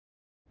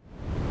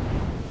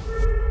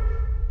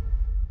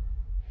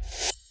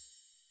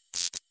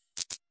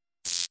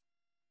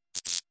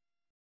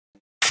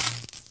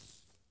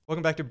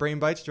Welcome back to Brain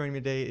Bytes. Joining me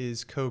today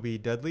is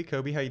Koby Dudley.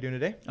 Koby, how you doing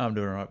today? I'm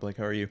doing all right, Blake.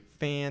 How are you?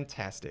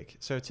 Fantastic.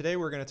 So today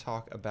we're going to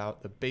talk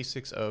about the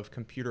basics of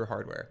computer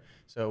hardware.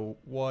 So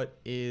what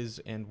is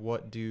and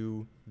what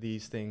do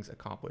these things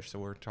accomplish? So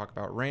we're going to talk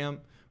about RAM,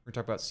 we're going to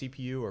talk about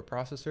CPU or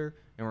processor,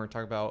 and we're going to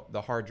talk about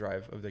the hard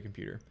drive of the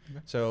computer. Okay.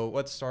 So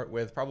let's start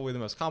with probably the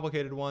most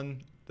complicated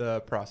one,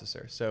 the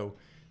processor. So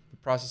the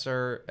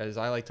processor, as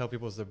I like to tell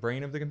people, is the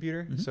brain of the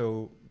computer. Mm-hmm.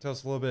 So tell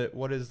us a little bit,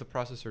 what does the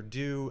processor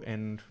do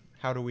and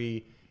how do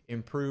we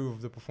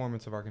improve the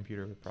performance of our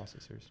computer with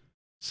processors?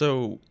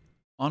 So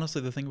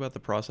honestly, the thing about the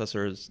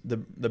processor is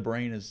the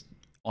brain is,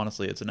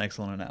 honestly, it's an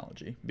excellent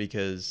analogy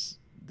because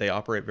they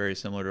operate very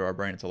similar to our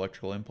brain. It's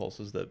electrical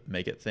impulses that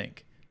make it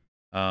think.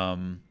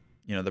 The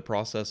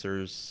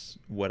processor's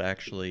what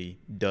actually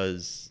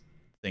does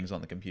things on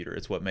the computer.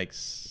 It's what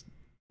makes,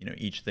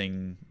 each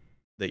thing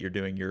that you're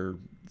doing, your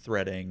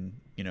threading,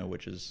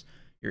 which is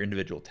your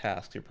individual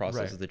tasks, your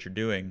processes that you're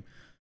doing.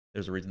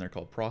 There's a reason they're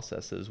called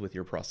processes with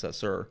your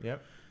processor.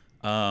 Yep.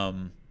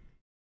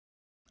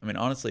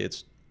 Honestly,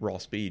 it's raw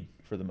speed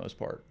for the most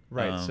part.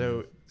 Right.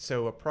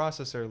 So a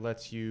processor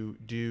lets you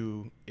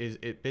do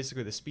it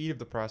basically the speed of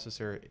the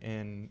processor,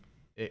 and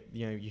it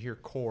you hear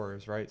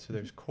cores, right? So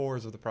there's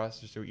cores of the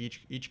processor. So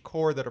each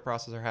core that a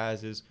processor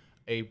has is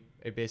a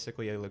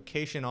basically a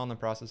location on the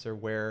processor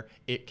where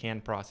it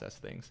can process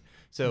things.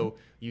 So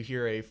you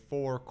hear a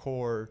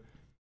 4-core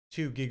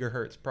 2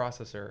 gigahertz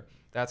processor.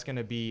 That's going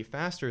to be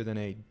faster than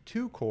a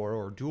 2-core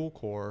or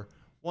dual-core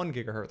 1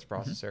 gigahertz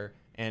processor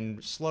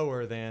and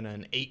slower than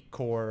an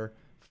 8-core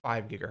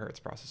 5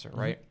 gigahertz processor,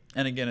 right?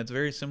 And again, it's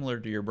very similar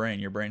to your brain.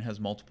 Your brain has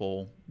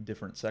multiple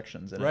different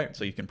sections in it,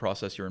 so you can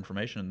process your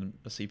information.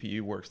 A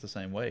CPU works the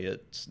same way.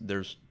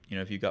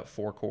 If you've got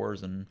 4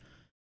 cores and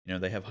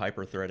they have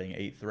hyper-threading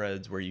 8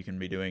 threads where you can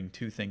be doing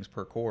 2 things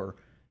per core.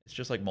 It's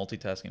just like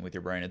multitasking with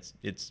your brain.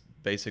 It's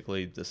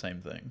basically the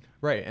same thing.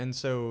 Right. And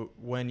so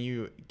when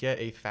you get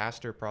a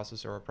faster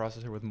processor or a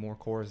processor with more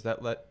cores,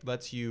 that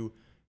lets you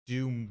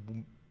do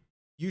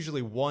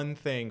usually one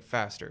thing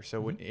faster.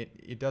 So when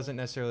it doesn't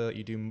necessarily let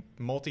you do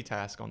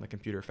multitask on the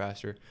computer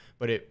faster,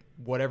 but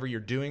whatever you're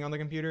doing on the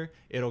computer,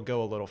 it'll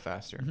go a little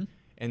faster.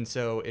 And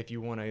so if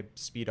you want to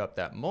speed up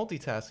that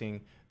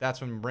multitasking,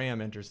 that's when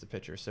RAM enters the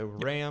picture. So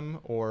RAM,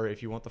 or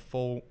if you want the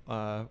full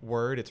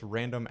word, it's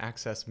random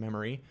access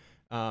memory.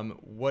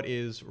 What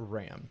is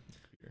RAM?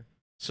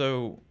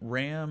 So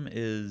RAM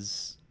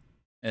is,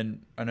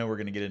 and I know we're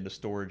going to get into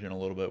storage in a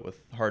little bit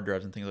with hard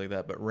drives and things like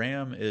that, but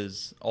RAM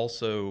is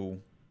also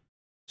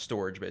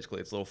storage,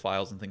 basically. It's little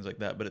files and things like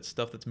that, but it's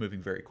stuff that's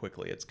moving very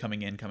quickly. It's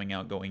coming in, coming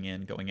out, going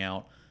in, going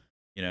out.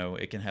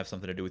 It can have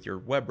something to do with your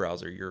web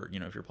browser,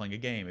 if you're playing a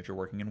game, if you're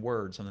working in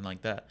Word, something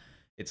like that.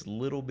 It's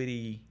little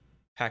bitty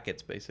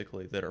packets,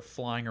 basically, that are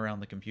flying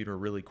around the computer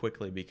really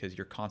quickly because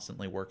you're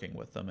constantly working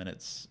with them, and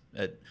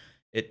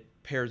it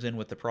pairs in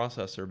with the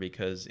processor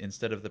because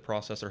instead of the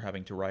processor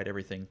having to write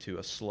everything to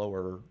a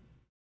slower,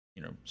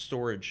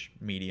 storage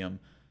medium,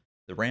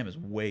 the RAM is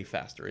way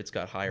faster. It's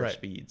got higher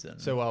speeds. And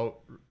so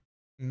while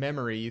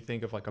memory, you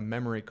think of like a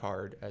memory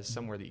card as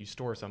somewhere that you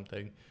store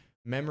something.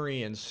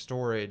 Memory and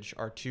storage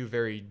are two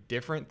very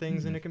different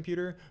things in a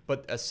computer,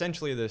 but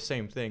essentially the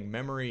same thing.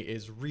 Memory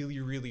is really,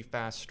 really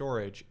fast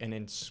storage and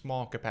in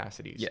small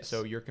capacities. Yes.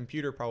 So your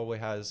computer probably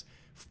has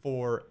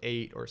 4,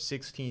 8, or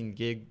 16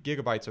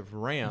 gigabytes of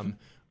RAM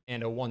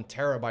and a 1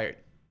 terabyte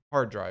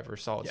hard drive or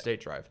solid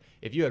state drive.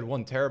 If you had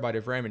 1 terabyte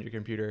of RAM in your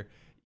computer,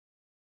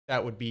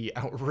 that would be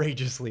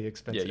outrageously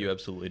expensive. Yeah, you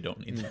absolutely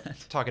don't need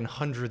that. Talking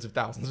hundreds of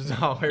thousands of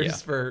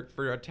dollars for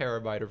a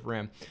terabyte of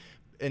RAM.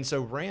 And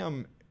so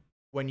RAM,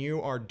 when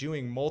you are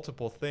doing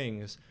multiple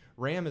things,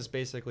 RAM is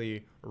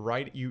basically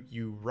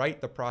you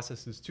write the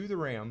processes to the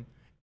RAM,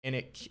 and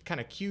it kind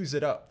of queues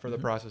it up for the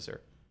processor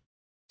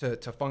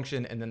to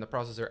function, and then the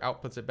processor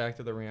outputs it back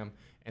to the RAM,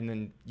 and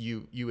then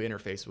you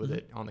interface with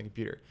it on the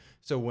computer.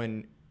 So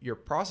when your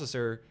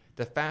processor,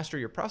 the faster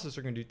your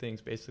processor can do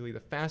things, basically, the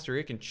faster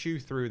it can chew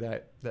through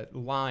that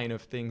line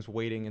of things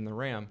waiting in the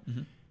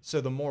RAM. So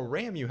the more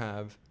RAM you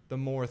have, the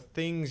more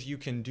things you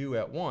can do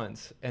at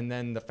once, and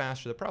then the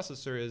faster the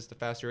processor is, the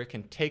faster it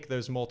can take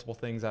those multiple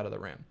things out of the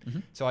RAM.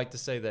 So I like to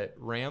say that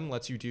RAM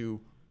lets you do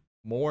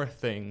more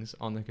things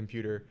on the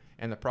computer,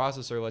 and the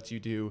processor lets you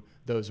do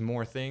those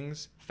more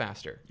things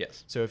faster.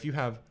 Yes. So if you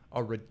have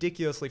a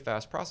ridiculously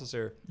fast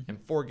processor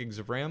and 4 gigs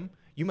of RAM,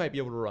 you might be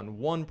able to run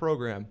one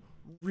program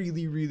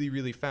really, really,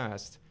 really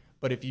fast.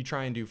 But if you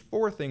try and do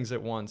 4 things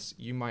at once,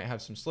 you might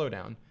have some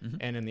slowdown.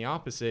 And in the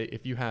opposite,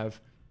 if you have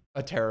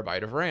a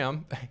terabyte of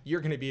RAM, you're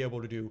going to be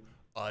able to do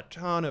a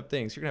ton of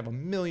things. You're going to have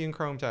a million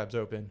Chrome tabs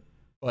open,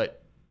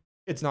 but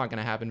it's not going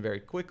to happen very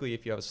quickly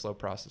if you have a slow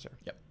processor.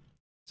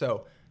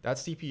 So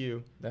that's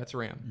CPU, that's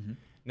RAM.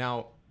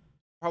 Now,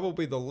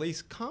 probably the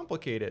least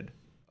complicated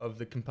of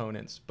the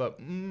components, but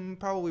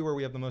probably where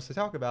we have the most to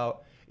talk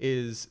about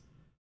is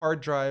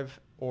hard drive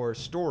or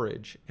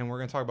storage. And we're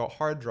going to talk about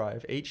hard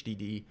drive,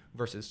 HDD,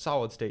 versus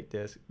solid state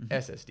disk,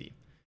 SSD.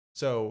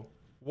 So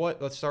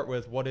let's start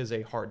with, what is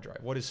a hard drive?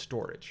 What is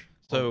storage?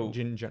 So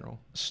in general,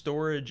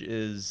 storage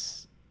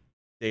is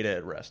data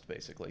at rest,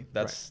 basically.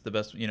 That's the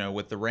best.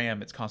 With the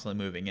RAM, it's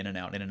constantly moving in and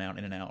out, in and out,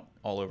 in and out,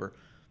 all over.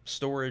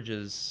 Storage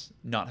is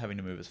not having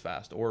to move as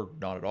fast, or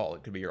not at all.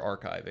 It could be your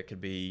archive. It could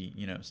be,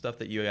 stuff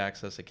that you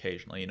access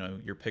occasionally,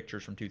 your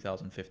pictures from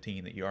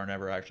 2015 that you are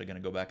never actually going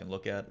to go back and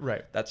look at.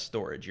 Right. That's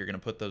storage. You're going to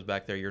put those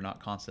back there. You're not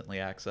constantly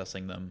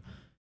accessing them.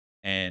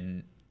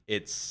 And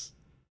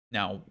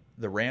now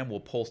the RAM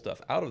will pull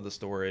stuff out of the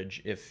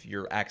storage if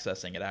you're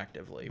accessing it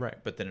actively. Right.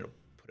 But then it'll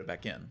put it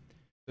back in.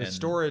 The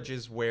storage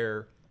is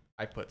where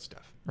I put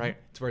stuff, right?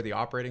 It's where the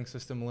operating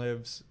system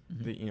lives.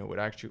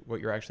 What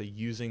you're actually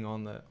using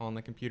on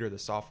the computer, the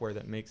software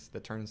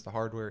that turns the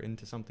hardware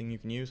into something you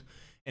can use,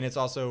 and it's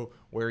also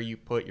where you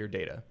put your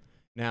data.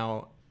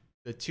 Now,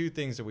 the two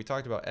things that we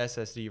talked about,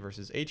 SSD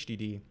versus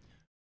HDD.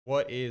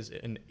 What is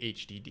an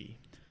HDD?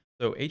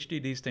 So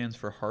HDD stands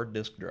for hard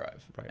disk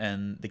drive,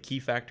 and the key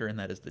factor in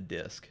that is the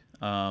disk.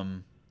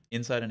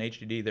 Inside an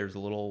HDD, there's a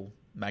little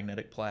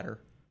magnetic platter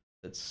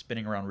that's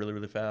spinning around really,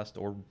 really fast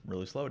or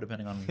really slow,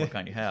 depending on what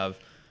kind you have,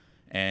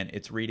 and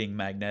it's reading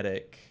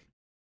magnetic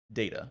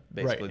data.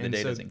 Basically, the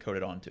data is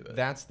encoded onto it.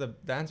 That's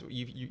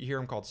you hear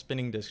them called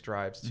spinning disk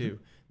drives too.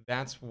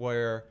 That's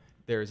where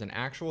there's an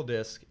actual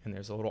disk and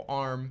there's a little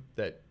arm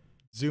that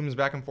zooms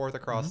back and forth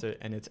across it,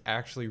 and it's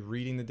actually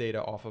reading the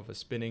data off of a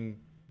spinning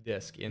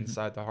disk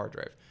inside the hard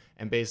drive.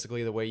 And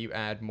basically the way you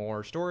add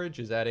more storage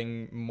is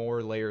adding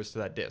more layers to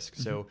that disk.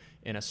 So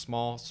in a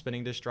small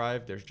spinning disk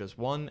drive, there's just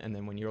one. And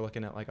then when you're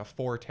looking at like a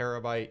 4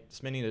 terabyte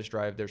spinning disk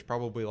drive, there's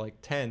probably like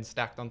 10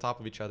 stacked on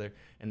top of each other.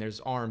 And there's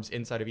arms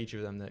inside of each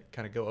of them that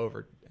kind of go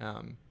over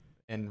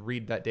and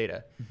read that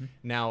data.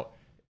 Now,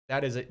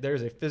 there's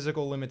a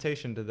physical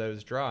limitation to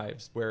those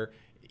drives where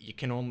you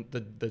can only,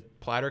 the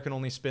platter can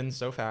only spin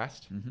so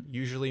fast.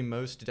 Usually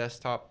most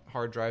desktop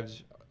hard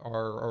drives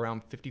are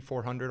around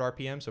 5,400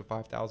 RPM, so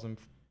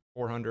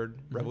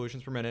 5,400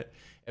 revolutions per minute,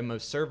 and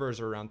most servers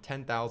are around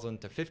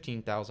 10,000 to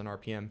 15,000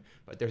 RPM.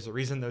 But there's a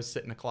reason those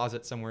sit in a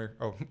closet somewhere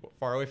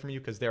far away from you,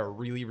 because they're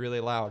really, really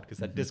loud, because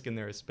that disk in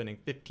there is spinning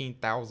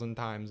 15,000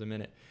 times a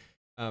minute.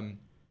 And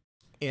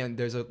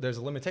there's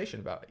a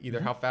limitation about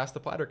either how fast the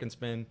platter can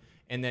spin,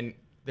 and then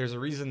there's a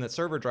reason that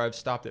server drives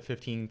stopped at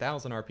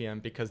 15,000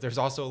 RPM, because there's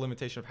also a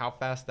limitation of how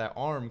fast that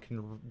arm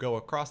can go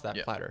across that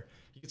platter.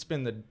 You can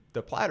spin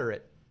the platter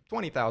at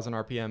 20,000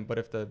 RPM, but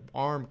if the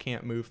arm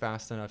can't move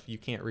fast enough, you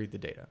can't read the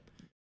data.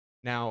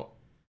 Now,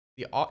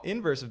 the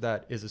inverse of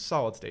that is a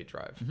solid state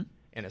drive.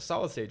 And a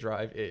solid state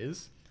drive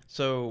is...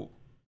 So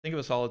think of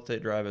a solid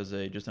state drive as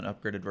just an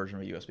upgraded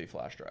version of a USB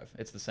flash drive.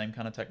 It's the same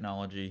kind of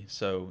technology.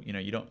 So,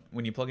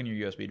 when you plug in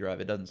your USB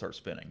drive, it doesn't start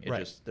spinning.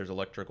 There's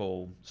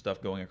electrical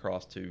stuff going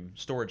across to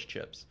storage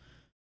chips.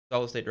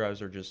 Solid state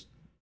drives are just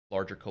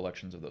larger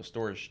collections of those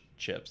storage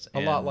chips. A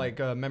lot like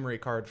a memory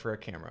card for a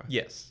camera.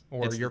 Yes.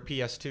 Or your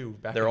PS2 back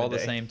in the day. They're all the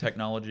same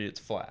technology.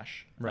 It's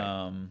flash.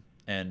 Right.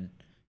 And,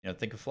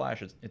 think of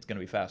flash, it's going to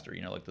be faster.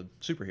 Like the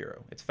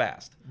superhero. It's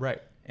fast.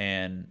 Right.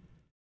 And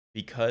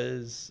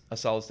because a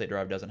solid state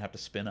drive doesn't have to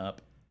spin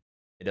up,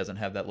 it doesn't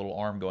have that little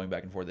arm going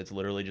back and forth. It's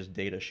literally just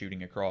data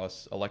shooting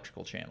across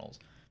electrical channels.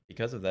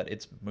 Because of that,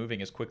 it's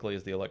moving as quickly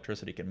as the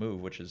electricity can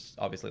move, which is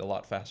obviously a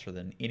lot faster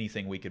than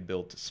anything we could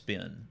build to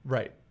spin.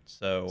 Right.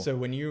 So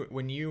when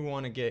you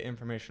want to get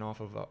information off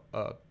of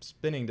a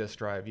spinning disk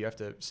drive, you have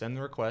to send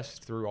the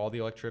request through all the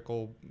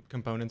electrical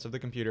components of the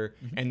computer,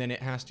 and then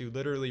it has to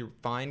literally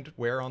find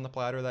where on the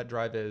platter that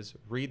drive is,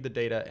 read the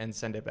data, and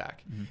send it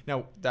back.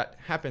 Now, that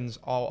happens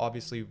all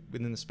obviously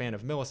within the span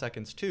of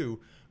milliseconds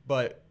too,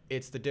 but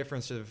it's the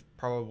difference of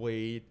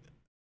probably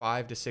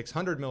 500 to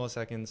 600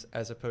 milliseconds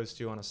as opposed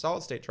to on a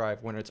solid state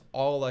drive when it's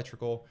all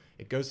electrical.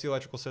 It goes to the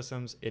electrical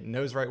systems. It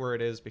knows right where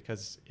it is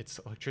because it's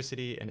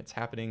electricity and it's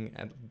happening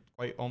at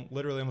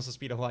literally almost the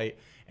speed of light.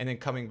 And then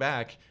coming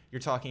back,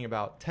 you're talking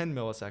about 10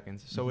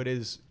 milliseconds. So it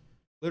is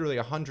literally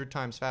 100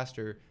 times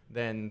faster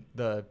than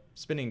the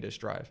spinning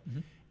disk drive.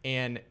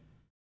 And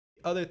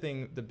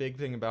the big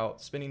thing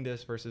about spinning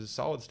disk versus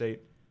solid state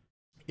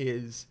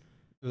is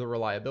the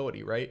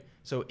reliability, right?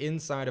 So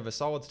inside of a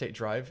solid state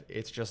drive,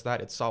 it's just that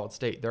it's solid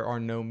state. There are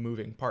no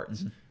moving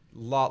parts. A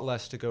lot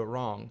less to go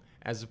wrong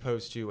as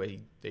opposed to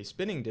a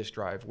spinning disk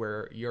drive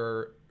where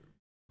you're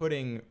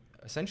putting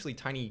essentially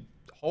tiny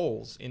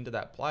holes into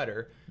that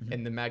platter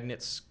and the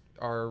magnets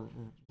are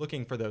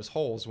looking for those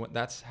holes.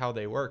 That's how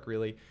they work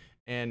really.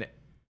 And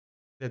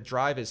the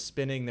drive is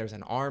spinning. There's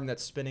an arm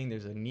that's spinning.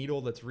 There's a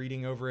needle that's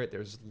reading over it.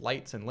 There's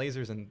lights and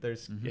lasers, and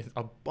there's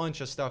a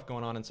bunch of stuff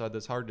going on inside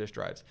those hard disk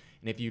drives.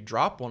 And if you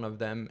drop one of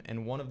them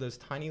and one of those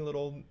tiny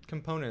little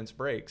components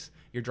breaks,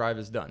 your drive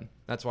is done.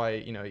 That's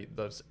why,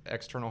 those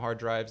external hard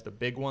drives, the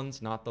big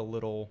ones, not the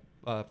little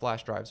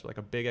flash drives, like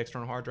a big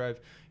external hard drive,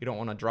 you don't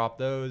want to drop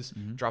those.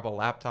 Drop a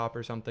laptop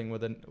or something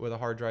with a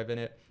hard drive in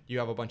it, you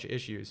have a bunch of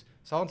issues.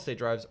 Solid state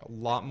drives a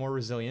lot more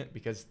resilient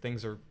because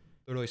things are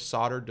literally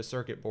soldered to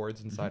circuit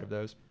boards inside of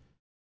those,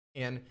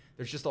 and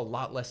there's just a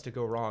lot less to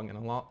go wrong, and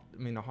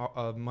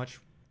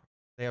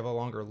they have a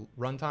longer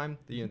runtime.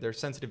 They're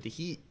sensitive to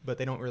heat, but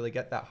they don't really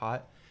get that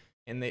hot,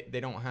 and they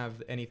don't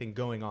have anything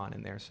going on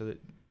in there, so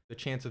that the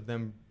chance of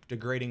them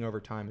degrading over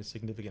time is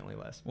significantly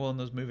less. Well, and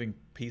those moving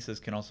pieces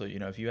can also,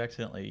 if you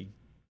accidentally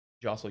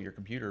jostle your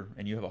computer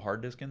and you have a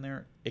hard disk in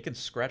there, it can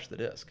scratch the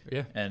disk.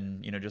 Yeah.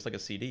 And just like a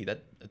CD,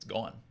 it's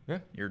gone. Yeah.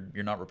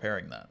 You're not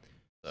repairing that.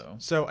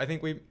 So I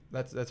think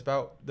that's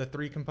about the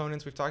 3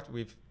 components we've talked.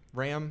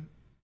 RAM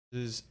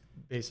is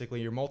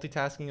basically your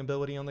multitasking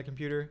ability on the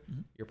computer,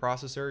 your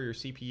processor, your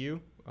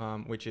CPU,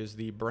 which is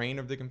the brain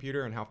of the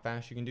computer and how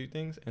fast you can do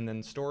things, and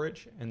then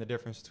storage and the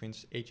difference between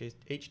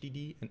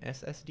HDD and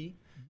SSD.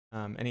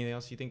 Anything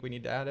else you think we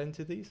need to add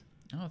into these?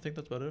 I think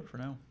that's about it for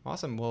now.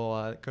 Awesome.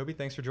 Well, Koby,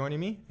 thanks for joining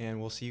me, and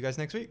we'll see you guys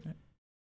next week.